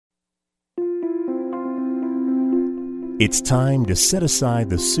It's time to set aside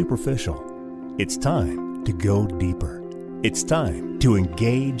the superficial. It's time to go deeper. It's time to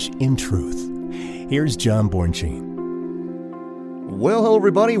engage in truth. Here's John Bornschein. Well, hello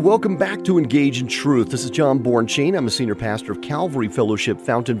everybody. Welcome back to Engage in Truth. This is John Bornschein. I'm a senior pastor of Calvary Fellowship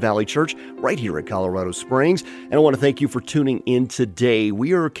Fountain Valley Church right here in Colorado Springs. And I want to thank you for tuning in today.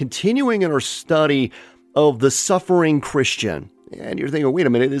 We are continuing in our study of the suffering Christian. And you're thinking, wait a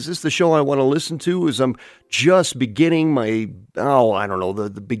minute, is this the show I want to listen to as I'm just beginning my,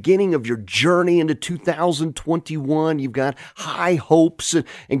 the beginning of your journey into 2021? You've got high hopes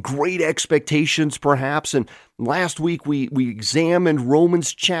and great expectations, perhaps. And last week we examined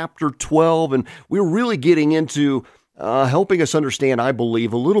Romans chapter 12, and we were really getting into helping us understand, I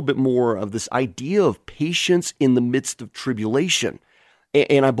believe, a little bit more of this idea of patience in the midst of tribulation.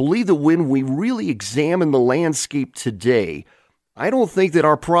 And I believe that when we really examine the landscape today, I don't think that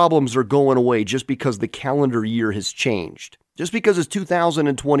our problems are going away just because the calendar year has changed. Just because it's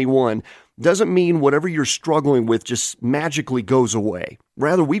 2021 doesn't mean whatever you're struggling with just magically goes away.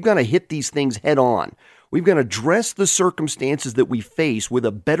 Rather, we've got to hit these things head on. We've got to address the circumstances that we face with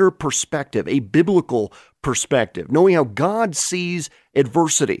a better perspective, a biblical perspective, knowing how God sees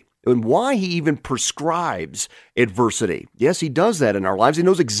adversity and why he even prescribes adversity. Yes, he does that in our lives. He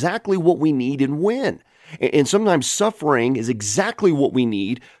knows exactly what we need and when. And sometimes suffering is exactly what we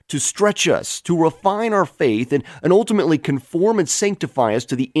need to stretch us, to refine our faith, and ultimately conform and sanctify us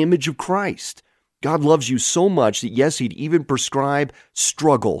to the image of Christ. God loves you so much that, yes, he'd even prescribe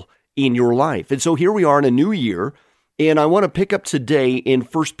struggle in your life. And so here we are in a new year, and I want to pick up today in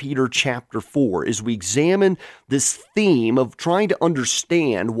 1 Peter chapter 4 as we examine this theme of trying to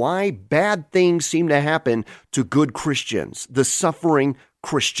understand why bad things seem to happen to good Christians, the suffering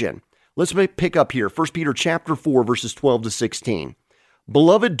Christian. Let's pick up here, 1 Peter chapter 4, verses 12 to 16.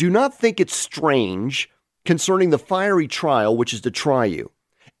 Beloved, do not think it strange concerning the fiery trial which is to try you,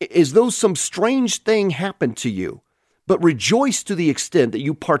 as though some strange thing happened to you, but rejoice to the extent that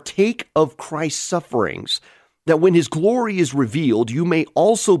you partake of Christ's sufferings, that when his glory is revealed, you may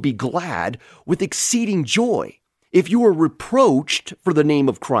also be glad with exceeding joy. If you are reproached for the name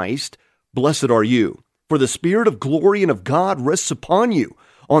of Christ, blessed are you, for the Spirit of glory and of God rests upon you.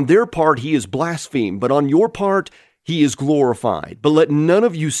 On their part, he is blasphemed, but on your part, he is glorified. But let none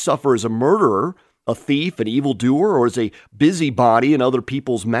of you suffer as a murderer, a thief, an evildoer, or as a busybody in other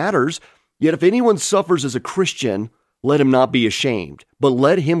people's matters. Yet if anyone suffers as a Christian, let him not be ashamed, but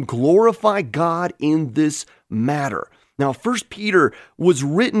let him glorify God in this matter. Now, 1 Peter was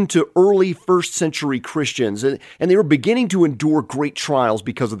written to early first century Christians, and they were beginning to endure great trials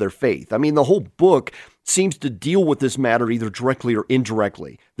because of their faith. I mean, the whole book seems to deal with this matter either directly or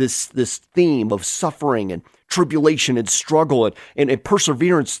indirectly, this theme of suffering and tribulation and struggle and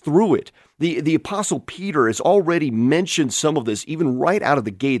perseverance through it. The Apostle Peter has already mentioned some of this, even right out of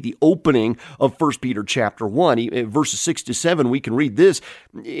the gate, the opening of 1 Peter chapter 1. Verses 6 to 7, we can read this.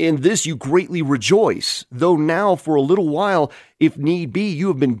 In this you greatly rejoice, though now for a little while, if need be, you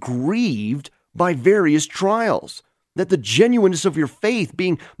have been grieved by various trials, that the genuineness of your faith,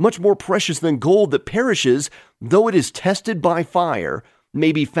 being much more precious than gold that perishes, though it is tested by fire,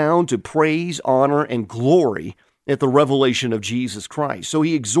 may be found to praise, honor, and glory at the revelation of Jesus Christ. So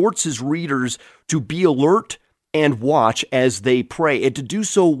he exhorts his readers to be alert and watch as they pray, and to do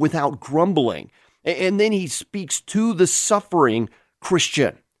so without grumbling. And then he speaks to the suffering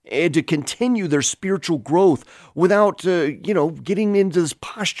Christian, and to continue their spiritual growth without, getting into this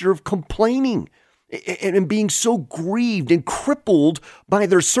posture of complaining and being so grieved and crippled by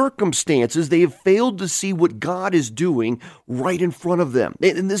their circumstances, they have failed to see what God is doing right in front of them.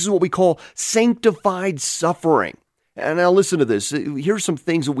 And this is what we call sanctified suffering. And now listen to this. Here's some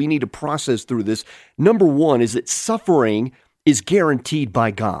things that we need to process through this. Number one is that suffering is guaranteed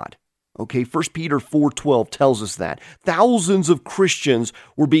by God. Okay, 1 Peter 4:12 tells us that. Thousands of Christians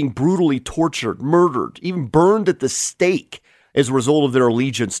were being brutally tortured, murdered, even burned at the stake as a result of their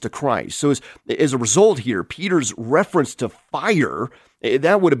allegiance to Christ. So as a result here, Peter's reference to fire,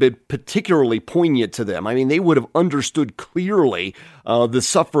 that would have been particularly poignant to them. I mean, they would have understood clearly the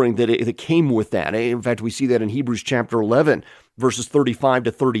suffering that came with that. In fact, we see that in Hebrews chapter 11, verses 35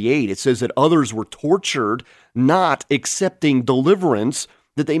 to 38. It says that others were tortured, not accepting deliverance,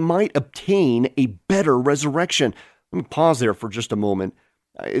 that they might obtain a better resurrection. Let me pause there for just a moment.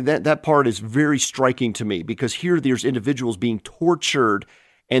 That part is very striking to me, because here there's individuals being tortured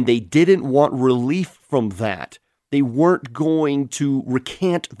and they didn't want relief from that. They weren't going to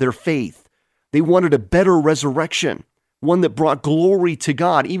recant their faith. They wanted a better resurrection, one that brought glory to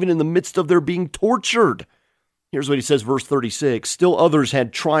God, even in the midst of their being tortured. Here's what he says, verse 36. Still others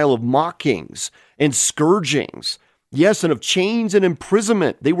had trial of mockings and scourgings, Yes, and of chains and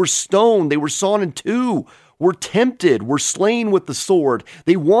imprisonment. They were stoned, they were sawn in two, were tempted, were slain with the sword.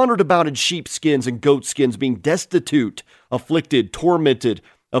 They wandered about in sheepskins and goatskins, being destitute, afflicted, tormented,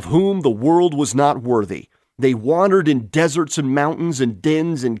 of whom the world was not worthy. They wandered in deserts and mountains and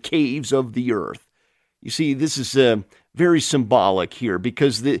dens and caves of the earth. You see, this is very symbolic here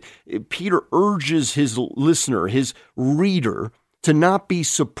because Peter urges his listener, his reader, to not be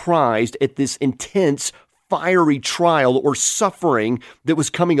surprised at this intense fiery trial or suffering that was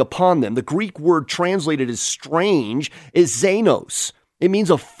coming upon them. The Greek word translated as strange is xenos. It means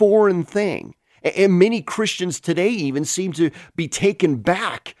a foreign thing. And many Christians today even seem to be taken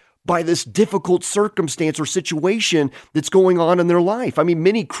back by this difficult circumstance or situation that's going on in their life. I mean,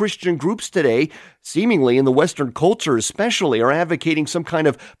 many Christian groups today, seemingly in the Western culture especially, are advocating some kind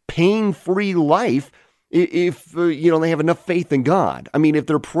of pain-free life if they have enough faith in God. I mean, if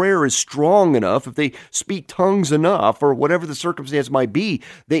their prayer is strong enough, if they speak tongues enough, or whatever the circumstance might be,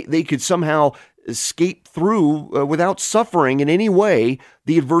 they could somehow escape through without suffering in any way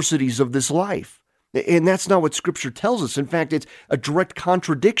the adversities of this life. And that's not what Scripture tells us. In fact, it's a direct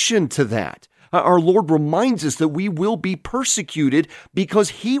contradiction to that. Our Lord reminds us that we will be persecuted because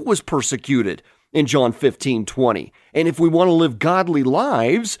He was persecuted in John 15:20. And if we want to live godly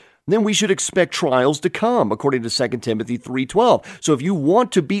lives, then we should expect trials to come, according to 2 Timothy 3:12. So if you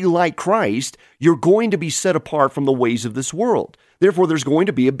want to be like Christ, you're going to be set apart from the ways of this world. Therefore, there's going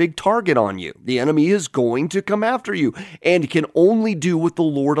to be a big target on you. The enemy is going to come after you and can only do what the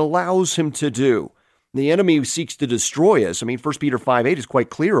Lord allows him to do. The enemy seeks to destroy us. I mean, 1 Peter 5:8 is quite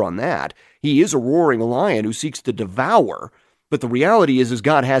clear on that. He is a roaring lion who seeks to devour. But the reality is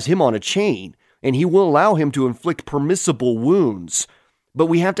God has him on a chain, and he will allow him to inflict permissible wounds. But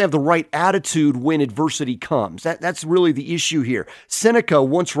we have to have the right attitude when adversity comes. That's really the issue here. Seneca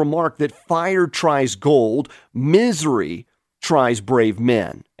once remarked that fire tries gold, misery tries brave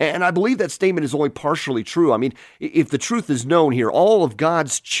men. And I believe that statement is only partially true. I mean, if the truth is known here, all of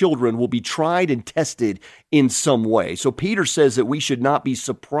God's children will be tried and tested in some way. So Peter says that we should not be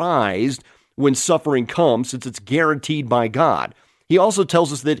surprised when suffering comes, since it's guaranteed by God. He also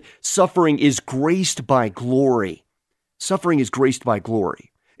tells us that suffering is graced by glory. Suffering is graced by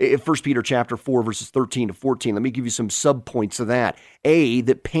glory. In 1 Peter chapter 4, verses 13 to 14, let me give you some subpoints of that. A,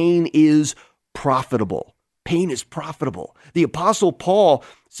 that pain is profitable. Pain is profitable. The Apostle Paul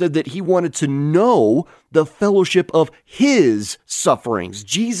said that he wanted to know the fellowship of his sufferings,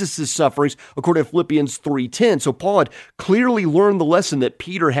 Jesus' sufferings, according to Philippians 3:10. So Paul had clearly learned the lesson that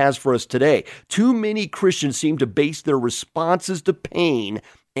Peter has for us today. Too many Christians seem to base their responses to pain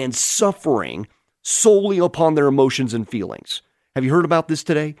and suffering solely upon their emotions and feelings. Have you heard about this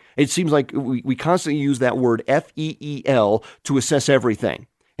today? It seems like we constantly use that word F-E-E-L to assess everything.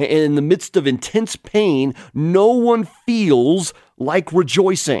 And in the midst of intense pain, no one feels like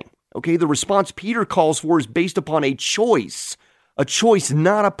rejoicing. Okay, the response Peter calls for is based upon a choice,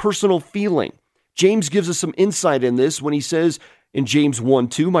 not a personal feeling. James gives us some insight in this when he says in James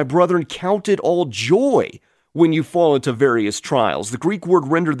 1:2, "My brethren, count it all joy when you fall into various trials." The Greek word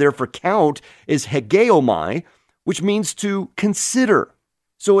rendered there for count is hegeomai, which means to consider.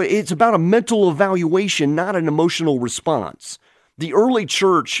 So it's about a mental evaluation, not an emotional response. The early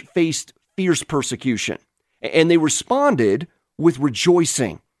church faced fierce persecution, and they responded with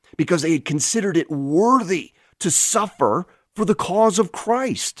rejoicing because they had considered it worthy to suffer for the cause of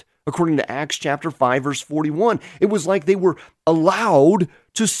Christ. According to Acts chapter 5, verse 41, it was like they were allowed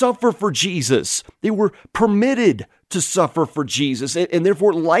to suffer for Jesus. They were permitted to suffer for Jesus, and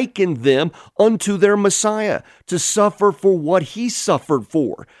therefore likened them unto their Messiah, to suffer for what he suffered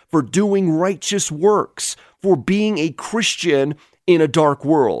for doing righteous works, for being a Christian in a dark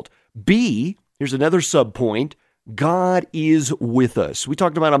world. B, here's another subpoint, God is with us. We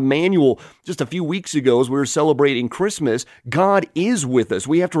talked about Emmanuel just a few weeks ago as we were celebrating Christmas. God is with us.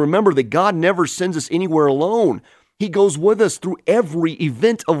 We have to remember that God never sends us anywhere alone. He goes with us through every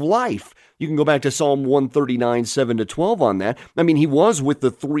event of life. You can go back to Psalm 139, 7-12 on that. I mean, he was with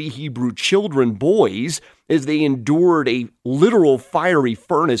the 3 Hebrew children, boys, as they endured a literal fiery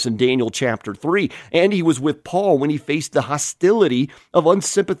furnace in Daniel chapter 3. And he was with Paul when he faced the hostility of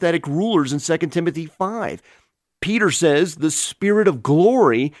unsympathetic rulers in 2 Timothy 5. Peter says, the Spirit of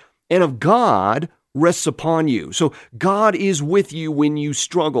glory and of God rests upon you. So God is with you when you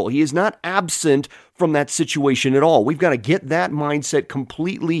struggle. He is not absent from that situation at all. We've got to get that mindset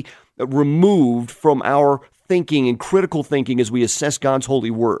completely removed from our thinking and critical thinking as we assess God's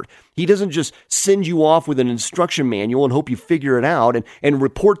holy word. He doesn't just send you off with an instruction manual and hope you figure it out and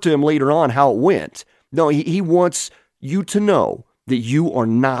report to him later on how it went. No, he wants you to know that you are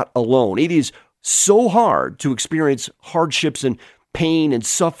not alone. It is so hard to experience hardships and pain and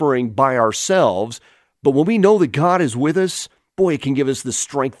suffering by ourselves. But when we know that God is with us, boy, it can give us the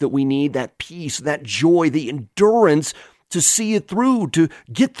strength that we need, that peace, that joy, the endurance to see it through, to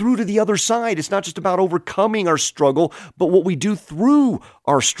get through to the other side. It's not just about overcoming our struggle, but what we do through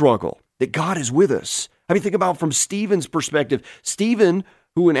our struggle, that God is with us. I mean, think about from Stephen's perspective. Stephen,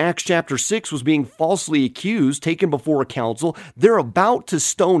 who in Acts chapter 6 was being falsely accused, taken before a council, they're about to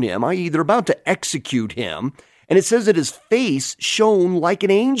stone him, i.e. they're about to execute him. And it says that his face shone like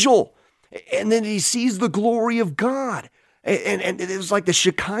an angel. And then he sees the glory of God. And it was like the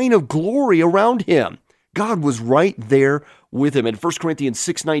Shekinah glory around him. God was right there with him. And 1 Corinthians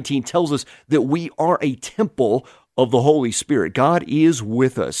 6:19 tells us that we are a temple of the Holy Spirit. God is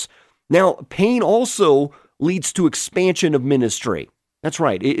with us. Now, pain also leads to expansion of ministry. That's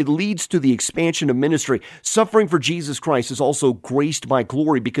right. It leads to the expansion of ministry. Suffering for Jesus Christ is also graced by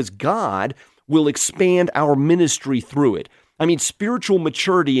glory because God will expand our ministry through it. I mean, spiritual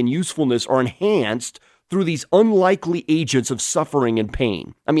maturity and usefulness are enhanced through these unlikely agents of suffering and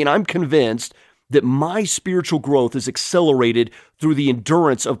pain. I mean, I'm convinced that my spiritual growth is accelerated through the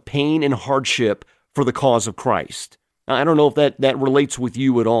endurance of pain and hardship for the cause of Christ. Now, I don't know if that relates with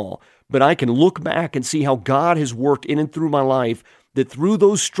you at all, but I can look back and see how God has worked in and through my life, that through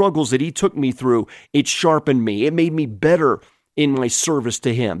those struggles that he took me through, it sharpened me. It made me better in my service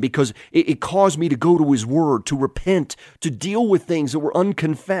to him because it caused me to go to his word, to repent, to deal with things that were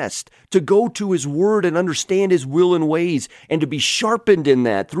unconfessed, to go to his word and understand his will and ways, and to be sharpened in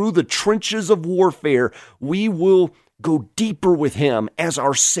that. Through the trenches of warfare, we will go deeper with him as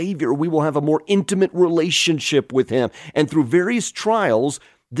our Savior. We will have a more intimate relationship with him. And through various trials,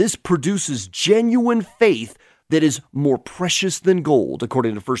 this produces genuine faith that is more precious than gold,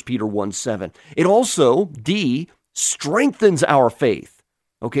 according to 1 Peter 1:7. It also, D, strengthens our faith.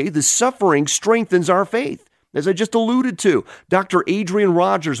 Okay, the suffering strengthens our faith. As I just alluded to, Dr. Adrian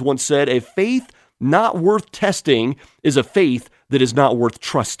Rogers once said, a faith not worth testing is a faith that is not worth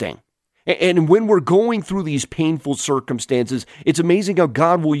trusting. And when we're going through these painful circumstances, it's amazing how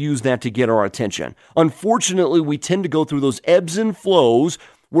God will use that to get our attention. Unfortunately, we tend to go through those ebbs and flows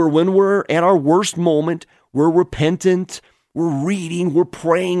where when we're at our worst moment, we're repentant, we're reading, we're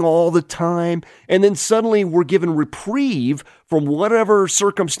praying all the time, and then suddenly we're given reprieve from whatever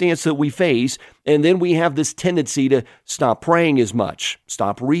circumstance that we face, and then we have this tendency to stop praying as much,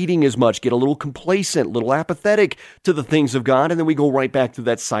 stop reading as much, get a little complacent, a little apathetic to the things of God, and then we go right back through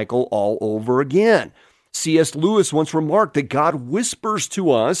that cycle all over again. C.S. Lewis once remarked that God whispers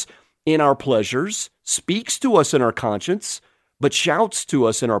to us in our pleasures, speaks to us in our conscience, but shouts to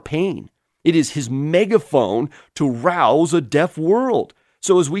us in our pain. It is his megaphone to rouse a deaf world.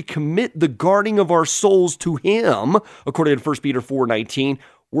 So as we commit the guarding of our souls to him, according to 1 Peter 4:19,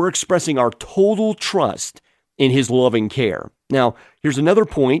 we're expressing our total trust in his loving care. Now, here's another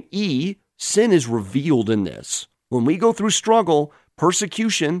point. E, sin is revealed in this. When we go through struggle,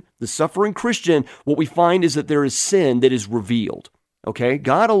 persecution, the suffering Christian, what we find is that there is sin that is revealed. Okay?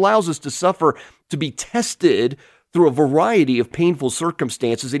 God allows us to suffer, to be tested through a variety of painful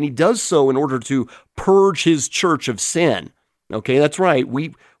circumstances, and he does so in order to purge his church of sin. Okay, that's right.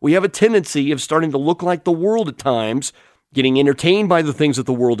 We have a tendency of starting to look like the world at times, getting entertained by the things that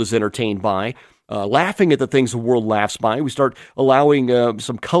the world is entertained by, laughing at the things the world laughs by. We start allowing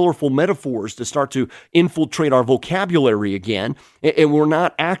some colorful metaphors to start to infiltrate our vocabulary again, and we're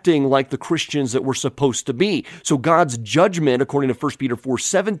not acting like the Christians that we're supposed to be. So God's judgment, according to 1 Peter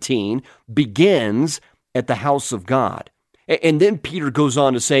 4:17, begins at the house of God. And then Peter goes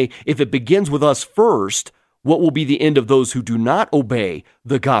on to say, if it begins with us first, what will be the end of those who do not obey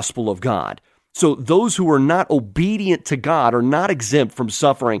the gospel of God? So those who are not obedient to God are not exempt from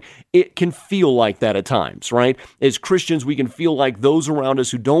suffering. It can feel like that at times, right? As Christians, we can feel like those around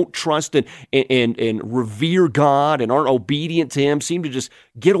us who don't trust and revere God and aren't obedient to him seem to just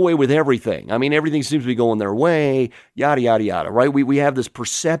get away with everything. I mean, everything seems to be going their way, yada, yada, yada, right? We have this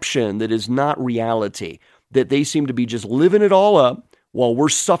perception that is not reality, that they seem to be just living it all up while we're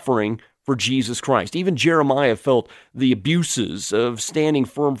suffering for Jesus Christ. Even Jeremiah felt the abuses of standing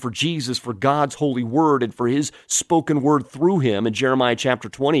firm for Jesus, for God's holy word, and for his spoken word through him. In Jeremiah chapter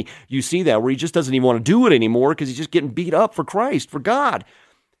 20, you see that, where he just doesn't even want to do it anymore because he's just getting beat up for Christ, for God.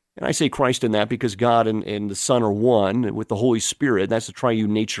 And I say Christ in that because God and the Son are one with the Holy Spirit. That's the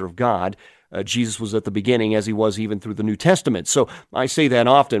triune nature of God. Jesus was at the beginning as he was even through the New Testament. So I say that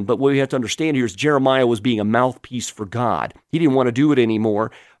often, but what we have to understand here is Jeremiah was being a mouthpiece for God. He didn't want to do it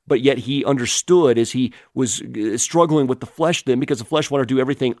anymore, but yet he understood as he was struggling with the flesh then, because the flesh wanted to do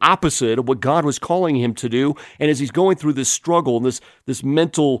everything opposite of what God was calling him to do. And as he's going through this struggle and this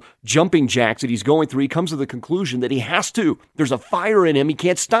mental jumping jacks that he's going through, he comes to the conclusion that he has to. There's a fire in him. He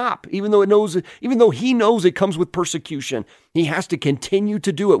can't stop, even though he knows it comes with persecution. He has to continue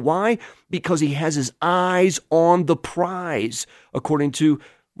to do it. Why? Because he has his eyes on the prize, according to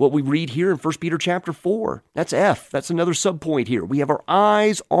what we read here in 1 Peter chapter 4. That's F. That's another subpoint here. We have our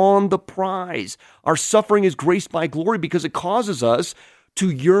eyes on the prize. Our suffering is graced by glory because it causes us to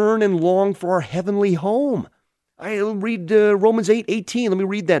yearn and long for our heavenly home. I read Romans 8:18. Let me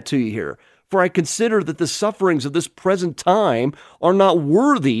read that to you here. For I consider that the sufferings of this present time are not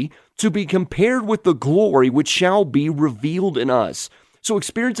worthy to be compared with the glory which shall be revealed in us. So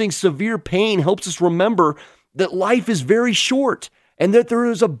experiencing severe pain helps us remember that life is very short and that there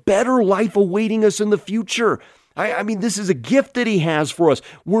is a better life awaiting us in the future. I mean, this is a gift that he has for us.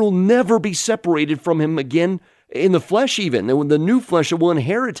 We'll never be separated from him again in the flesh even. And the new flesh that we'll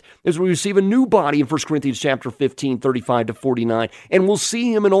inherit as we receive a new body in 1 Corinthians chapter 15, 35 to 49. And we'll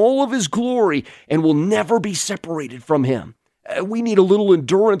see him in all of his glory and we'll never be separated from him. We need a little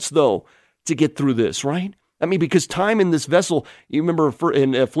endurance, though, to get through this, right? I mean, because time in this vessel, you remember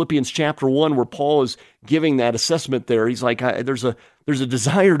in Philippians chapter 1 where Paul is giving that assessment there. He's like, there's a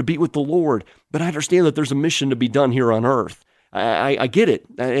desire to be with the Lord, but I understand that there's a mission to be done here on earth. I get it.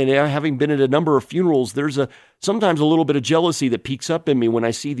 And having been at a number of funerals, there's sometimes a little bit of jealousy that peeks up in me when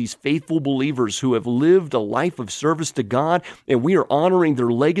I see these faithful believers who have lived a life of service to God, and we are honoring their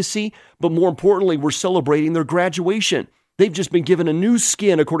legacy, but more importantly, we're celebrating their graduation. They've just been given a new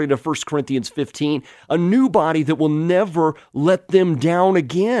skin, according to 1 Corinthians 15, a new body that will never let them down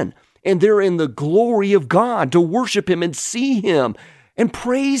again. And they're in the glory of God to worship him and see him and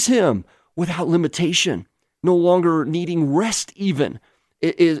praise him without limitation, no longer needing rest even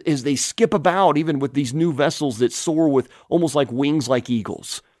as they skip about, even with these new vessels that soar with almost like wings like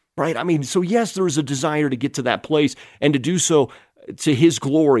eagles, right? I mean, so yes, there is a desire to get to that place and to do so to his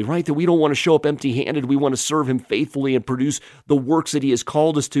glory, right? That we don't want to show up empty-handed. We want to serve him faithfully and produce the works that he has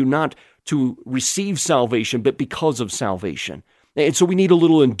called us to, not to receive salvation, but because of salvation. And so we need a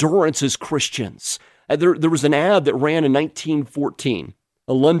little endurance as Christians. There was an ad that ran in 1914.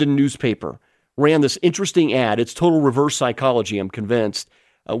 A London newspaper ran this interesting ad. It's total reverse psychology, I'm convinced.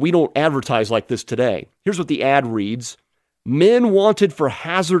 We don't advertise like this today. Here's what the ad reads. Men wanted for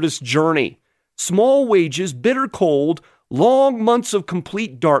hazardous journey. Small wages, bitter cold, long months of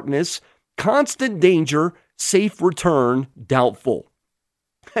complete darkness, constant danger, safe return, doubtful.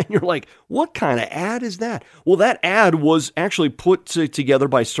 And you're like, what kind of ad is that? Well, that ad was actually put together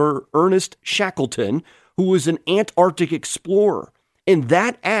by Sir Ernest Shackleton, who was an Antarctic explorer. And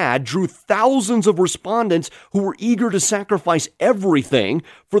that ad drew thousands of respondents who were eager to sacrifice everything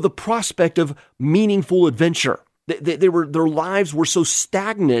for the prospect of meaningful adventure. Their lives were so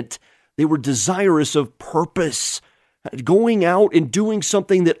stagnant, they were desirous of purpose, going out and doing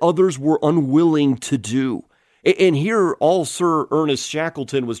something that others were unwilling to do. And here, all Sir Ernest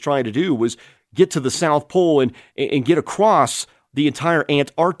Shackleton was trying to do was get to the South Pole and get across the entire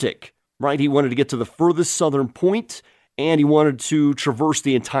Antarctic, right? He wanted to get to the furthest southern point, and he wanted to traverse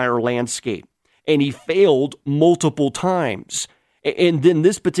the entire landscape. And he failed multiple times. And then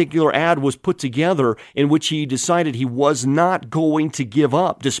this particular ad was put together in which he decided he was not going to give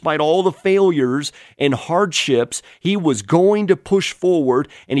up. Despite all the failures and hardships, he was going to push forward,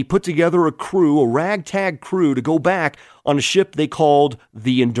 and he put together a crew, a ragtag crew, to go back on a ship they called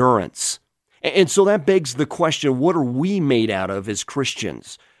the Endurance. And so that begs the question, what are we made out of as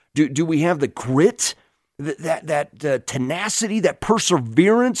Christians? Do we have the grit, that tenacity, that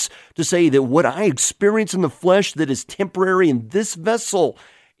perseverance to say that what I experience in the flesh that is temporary in this vessel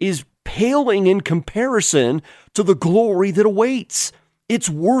is paling in comparison to the glory that awaits? It's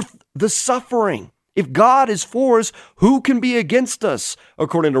worth the suffering. If God is for us, who can be against us?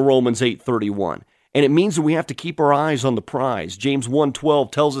 According to Romans 8:31. And it means that we have to keep our eyes on the prize. James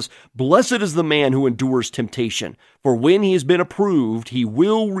 1:12 tells us, blessed is the man who endures temptation, for when he has been approved, he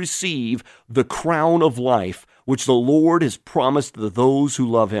will receive the crown of life, which the Lord has promised to those who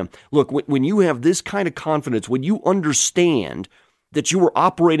love him. Look, when you have this kind of confidence, when you understand that you are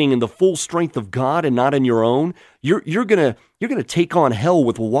operating in the full strength of God and not in your own, you're gonna take on hell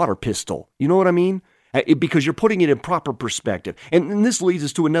with a water pistol. You know what I mean? Because you're putting it in proper perspective. And this leads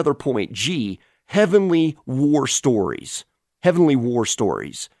us to another point, G, heavenly war stories. Heavenly war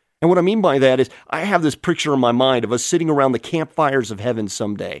stories. And what I mean by that is I have this picture in my mind of us sitting around the campfires of heaven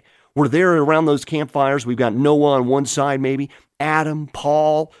someday. We're there around those campfires. We've got Noah on one side, maybe, Adam,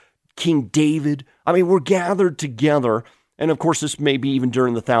 Paul, King David. I mean, we're gathered together And of course, this may be even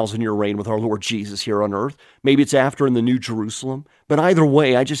during the 1,000-year reign with our Lord Jesus here on earth. Maybe it's after in the New Jerusalem. But either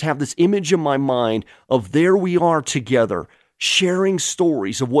way, I just have this image in my mind of there we are together, sharing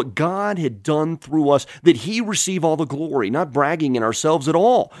stories of what God had done through us, that He receive all the glory, not bragging in ourselves at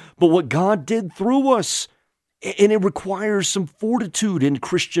all, but what God did through us. And it requires some fortitude in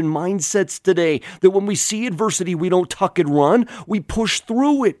Christian mindsets today, that when we see adversity, we don't tuck and run, we push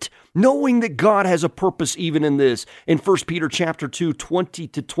through it, knowing that God has a purpose even in this. In 1 Peter chapter 2,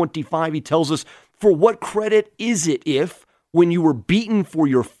 20-25, he tells us, "For what credit is it if, when you were beaten for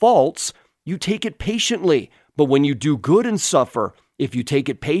your faults, you take it patiently? But when you do good and suffer, if you take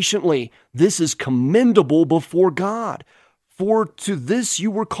it patiently, this is commendable before God. For to this you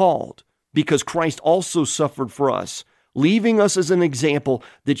were called, because Christ also suffered for us, leaving us as an example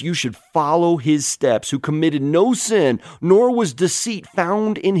that you should follow His steps, who committed no sin, nor was deceit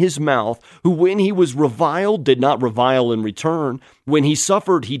found in His mouth, who when He was reviled did not revile in return. When He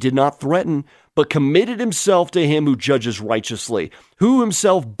suffered, He did not threaten, but committed Himself to Him who judges righteously, who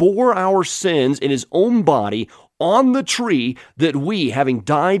Himself bore our sins in His own body on the tree, that we, having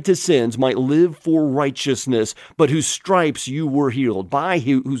died to sins, might live for righteousness, but whose stripes you were healed, by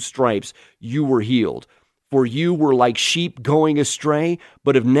whose stripes you were healed. For you were like sheep going astray,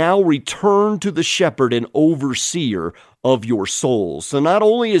 but have now returned to the shepherd and overseer of your souls." So not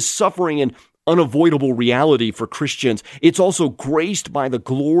only is suffering an unavoidable reality for Christians, it's also graced by the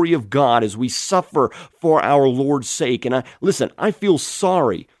glory of God as we suffer for our Lord's sake. And I feel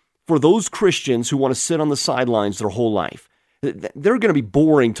sorry for those Christians who want to sit on the sidelines their whole life. They're going to be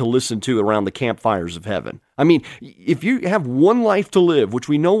boring to listen to around the campfires of heaven. I mean, if you have one life to live, which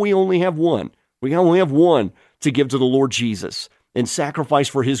we know we only have one, to give to the Lord Jesus and sacrifice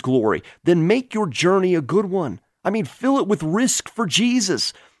for His glory, then make your journey a good one. I mean, fill it with risk for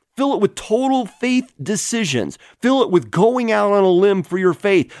Jesus. Fill it with total faith decisions. Fill it with going out on a limb for your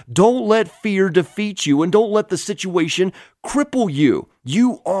faith. Don't let fear defeat you, and don't let the situation cripple you.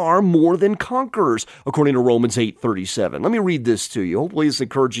 You are more than conquerors, according to Romans 8:37. Let me read this to you. Hopefully this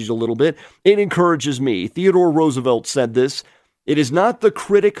encourages you a little bit. It encourages me. Theodore Roosevelt said this: "It is not the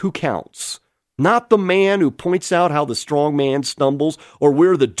critic who counts, not the man who points out how the strong man stumbles or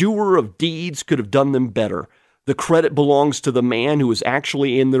where the doer of deeds could have done them better. The credit belongs to the man who is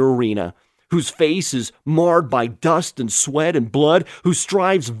actually in the arena, whose face is marred by dust and sweat and blood, who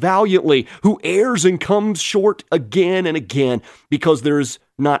strives valiantly, who errs and comes short again and again, because there is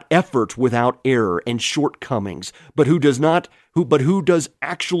not effort without error and shortcomings, but who does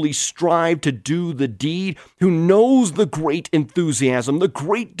actually strive to do the deed, who knows the great enthusiasm, the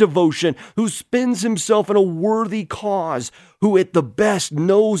great devotion, who spends himself in a worthy cause, who at the best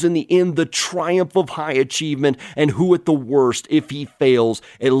knows in the end the triumph of high achievement, and who at the worst, if he fails,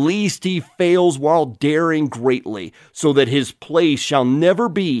 at least he fails while daring greatly, so that his place shall never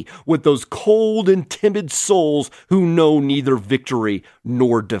be with those cold and timid souls who know neither victory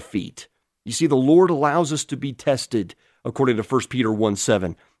nor defeat." You see, the Lord allows us to be tested, according to 1 Peter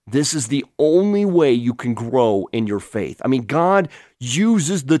 1:7. This is the only way you can grow in your faith. I mean, God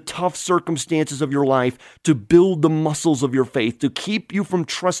uses the tough circumstances of your life to build the muscles of your faith, to keep you from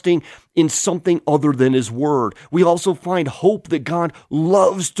trusting in something other than His Word. We also find hope that God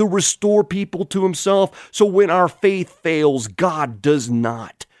loves to restore people to Himself, so when our faith fails, God does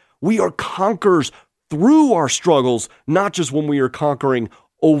not. We are conquerors through our struggles, not just when we are conquering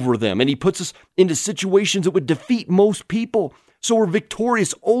over them. And He puts us into situations that would defeat most people. So we're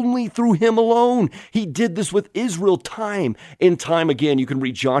victorious only through Him alone. He did this with Israel time and time again. You can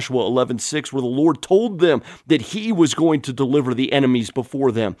read Joshua 11:6, where the Lord told them that He was going to deliver the enemies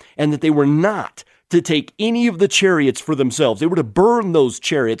before them, and that they were not to take any of the chariots for themselves. They were to burn those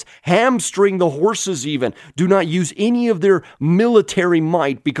chariots, hamstring the horses even. Do not use any of their military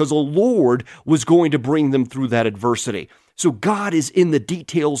might, because the Lord was going to bring them through that adversity. So God is in the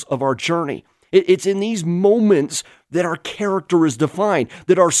details of our journey. It's in these moments that our character is defined,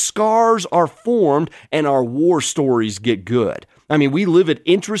 that our scars are formed and our war stories get good. I mean, we live at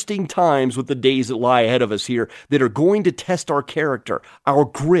interesting times with the days that lie ahead of us here that are going to test our character, our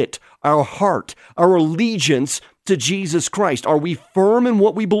grit, our heart, our allegiance to Jesus Christ. Are we firm in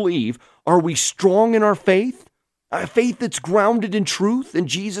what we believe? Are we strong in our faith? A faith that's grounded in truth and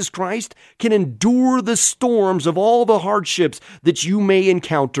Jesus Christ can endure the storms of all the hardships that you may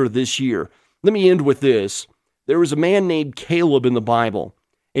encounter this year. Let me end with this. There was a man named Caleb in the Bible,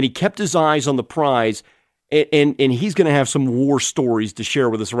 and he kept his eyes on the prize, and he's going to have some war stories to share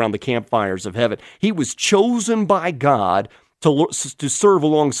with us around the campfires of heaven. He was chosen by God to serve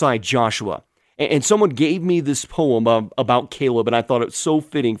alongside Joshua. And someone gave me this poem about Caleb, and I thought it was so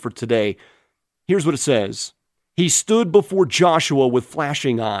fitting for today. Here's what it says. He stood before Joshua with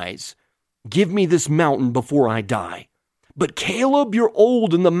flashing eyes. Give me this mountain before I die. But Caleb, you're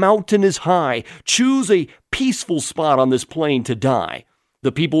old and the mountain is high. Choose a peaceful spot on this plain to die.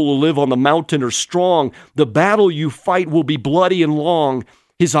 The people who live on the mountain are strong. The battle you fight will be bloody and long.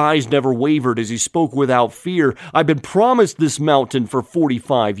 His eyes never wavered as he spoke without fear. I've been promised this mountain for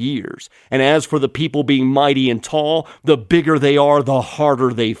 45 years. And as for the people being mighty and tall, the bigger they are, the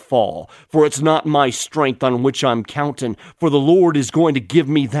harder they fall. For it's not my strength on which I'm counting, for the Lord is going to give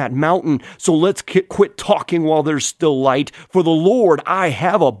me that mountain. So let's quit talking while there's still light. For the Lord, I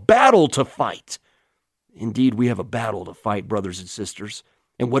have a battle to fight. Indeed, we have a battle to fight, brothers and sisters.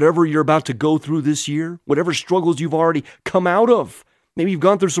 And whatever you're about to go through this year, whatever struggles you've already come out of, maybe you've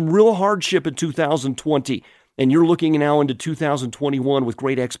gone through some real hardship in 2020, and you're looking now into 2021 with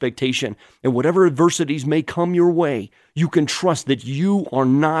great expectation. And whatever adversities may come your way, you can trust that you are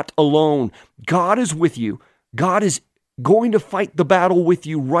not alone. God is with you. God is going to fight the battle with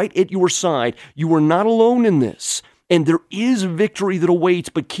you right at your side. You are not alone in this. And there is victory that awaits,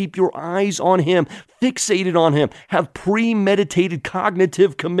 but keep your eyes on Him, fixated on Him, have premeditated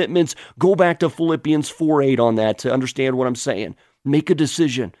cognitive commitments. Go back to Philippians 4:8 on that to understand what I'm saying. Make a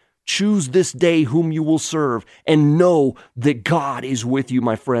decision. Choose this day whom you will serve, and know that God is with you,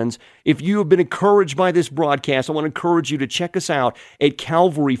 my friends. If you have been encouraged by this broadcast, I want to encourage you to check us out at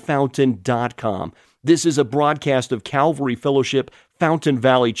calvaryfountain.com. This is a broadcast of Calvary Fellowship, Fountain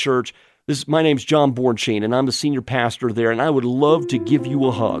Valley Church. My name's John Bornstein, and I'm the senior pastor there, and I would love to give you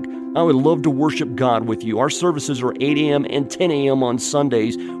a hug. I would love to worship God with you. Our services are 8 a.m. and 10 a.m. on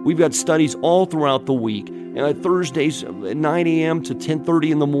Sundays. We've got studies all throughout the week. And Thursdays at 9 a.m. to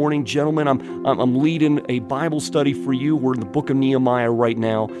 10:30 in the morning. Gentlemen, I'm leading a Bible study for you. We're in the book of Nehemiah right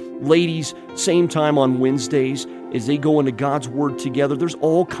now. Ladies, same time on Wednesdays as they go into God's Word together. There's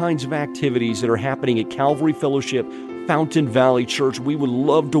all kinds of activities that are happening at Calvary Fellowship, Fountain Valley Church. We would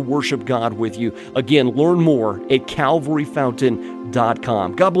love to worship God with you. Again, learn more at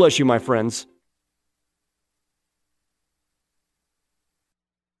calvaryfountain.com. God bless you, my friends.